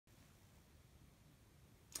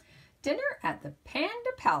Dinner at the Panda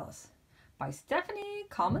Palace by Stephanie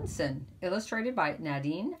Colmanson, illustrated by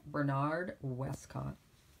Nadine Bernard Westcott.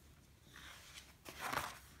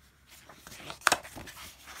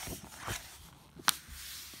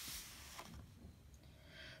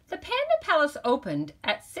 The Panda Palace opened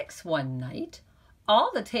at 6 one night. All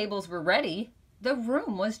the tables were ready. The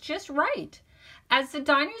room was just right. As the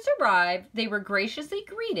diners arrived, they were graciously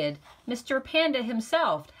greeted. Mr. Panda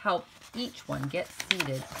himself helped each one get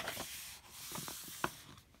seated.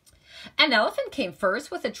 An elephant came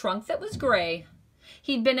first with a trunk that was gray.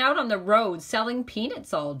 He'd been out on the road selling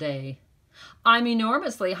peanuts all day. I'm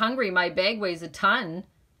enormously hungry. My bag weighs a ton.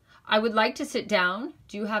 I would like to sit down.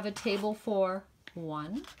 Do you have a table for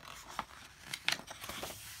one?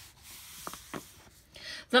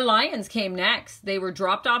 The lions came next. They were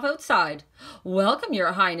dropped off outside. Welcome,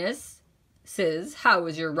 your highness. Sis, how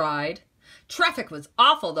was your ride? Traffic was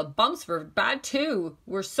awful. The bumps were bad too.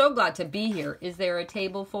 We're so glad to be here. Is there a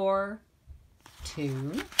table for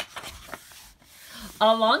two?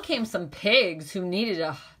 Along came some pigs who needed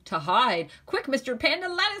to hide. Quick, Mr. Panda,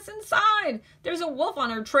 let us inside. There's a wolf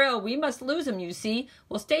on our trail. We must lose him, you see.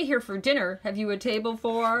 We'll stay here for dinner. Have you a table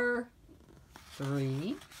for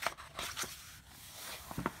three?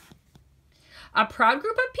 A proud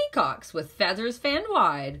group of peacocks with feathers fanned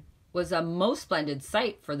wide was a most splendid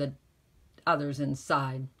sight for the others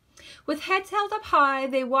inside. With heads held up high,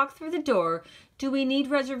 they walked through the door. Do we need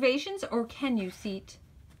reservations or can you seat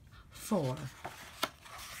four?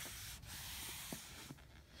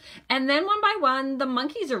 And then one by one, the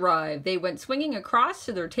monkeys arrived. They went swinging across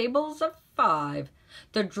to their tables of five.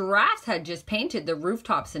 The giraffes had just painted the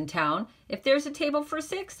rooftops in town. If there's a table for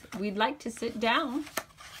six, we'd like to sit down.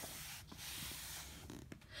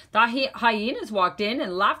 The hyenas walked in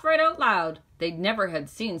and laughed right out loud. They'd never had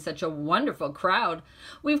seen such a wonderful crowd.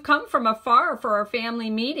 We've come from afar for our family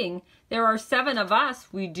meeting. There are 7 of us.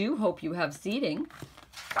 We do hope you have seating.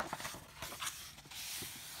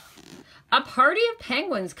 A party of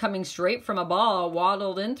penguins coming straight from a ball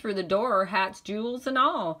waddled in through the door, hats, jewels, and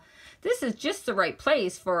all. This is just the right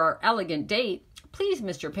place for our elegant date. Please,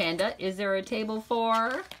 Mr. Panda, is there a table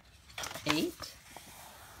for 8?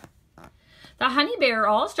 The honey bear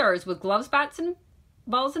all-stars with gloves, bats, and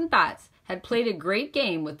balls and bats had played a great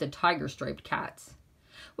game with the tiger-striped cats.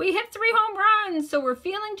 We hit 3 home runs, so we're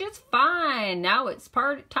feeling just fine. Now it's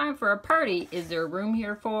time for a party. Is there room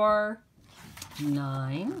here for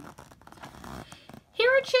 9?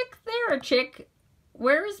 Here a chick, there a chick.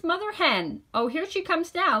 Where's Mother Hen? Oh, here she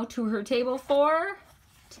comes now to her table for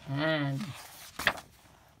 10.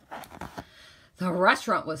 The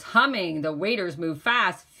restaurant was humming. The waiters moved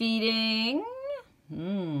fast, feeding.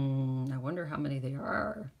 I wonder how many they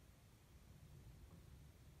are.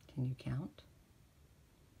 Can you count?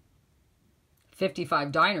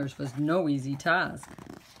 55 diners was no easy task.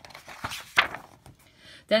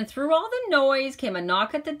 Then through all the noise came a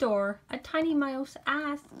knock at the door. A tiny mouse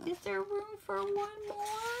asked, is there room for one more?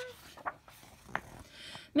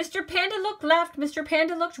 Mr. Panda looked left, Mr.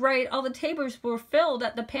 Panda looked right. All the tables were filled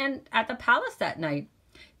at the palace that night.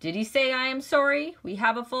 Did he say, I am sorry, we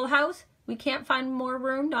have a full house? We can't find more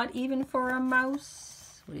room, not even for a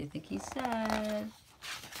mouse. What do you think he said?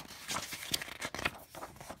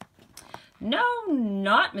 No,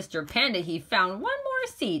 not Mr. Panda. He found one more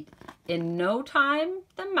seat. In no time,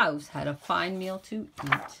 the mouse had a fine meal to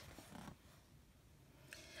eat.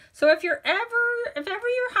 So if ever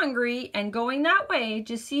you're hungry and going that way,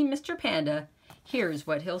 just see Mr. Panda. Here's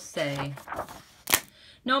what he'll say.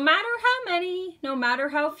 No matter how many, no matter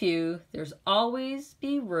how few, there's always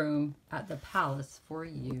be room at the palace for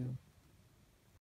you.